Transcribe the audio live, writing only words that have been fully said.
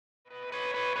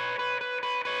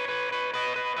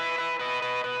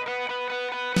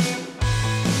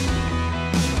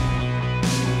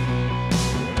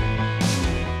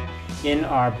In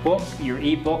our book, your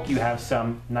ebook, you have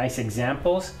some nice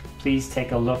examples. Please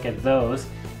take a look at those.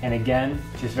 And again,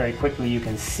 just very quickly, you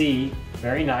can see,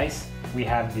 very nice, we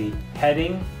have the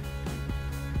heading.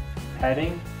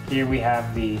 Here we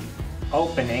have the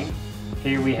opening.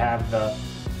 Here we have the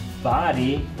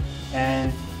body.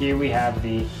 And here we have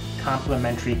the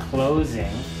complimentary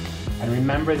closing. And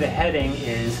remember, the heading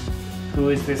is, who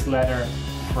is this letter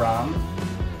from?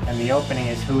 And the opening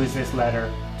is, who is this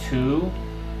letter to?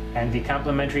 And the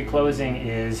complimentary closing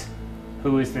is,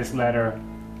 who is this letter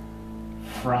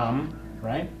from,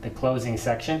 right? The closing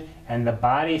section. And the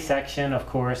body section, of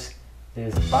course,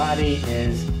 this body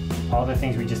is all the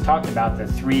things we just talked about, the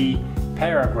 3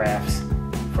 paragraphs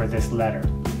for this letter.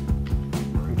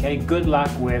 Okay, good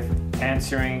luck with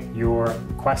answering your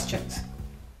questions.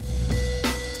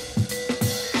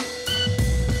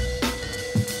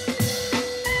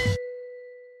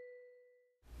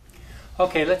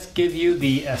 Okay, let's give you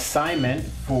the assignment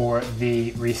for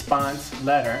the response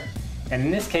letter. And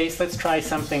in this case, let's try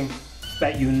something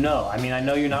that you know. I mean, I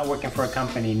know you're not working for a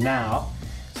company now,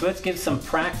 so let's give some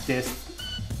practice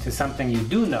to something you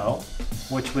do know,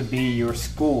 which would be your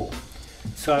school.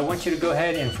 So I want you to go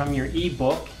ahead and from your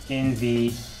ebook, in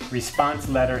the response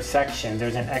letter section,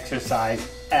 there's an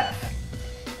exercise F.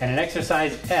 And in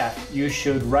exercise F, you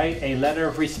should write a letter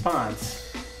of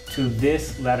response to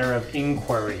this letter of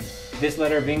inquiry. This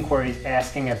letter of inquiry is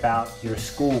asking about your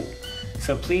school.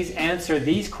 So please answer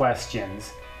these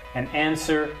questions and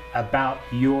answer about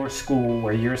your school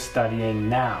where you're studying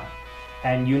now.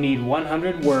 And you need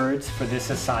 100 words for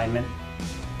this assignment.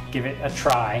 Give it a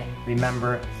try.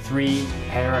 Remember, 3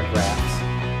 paragraphs.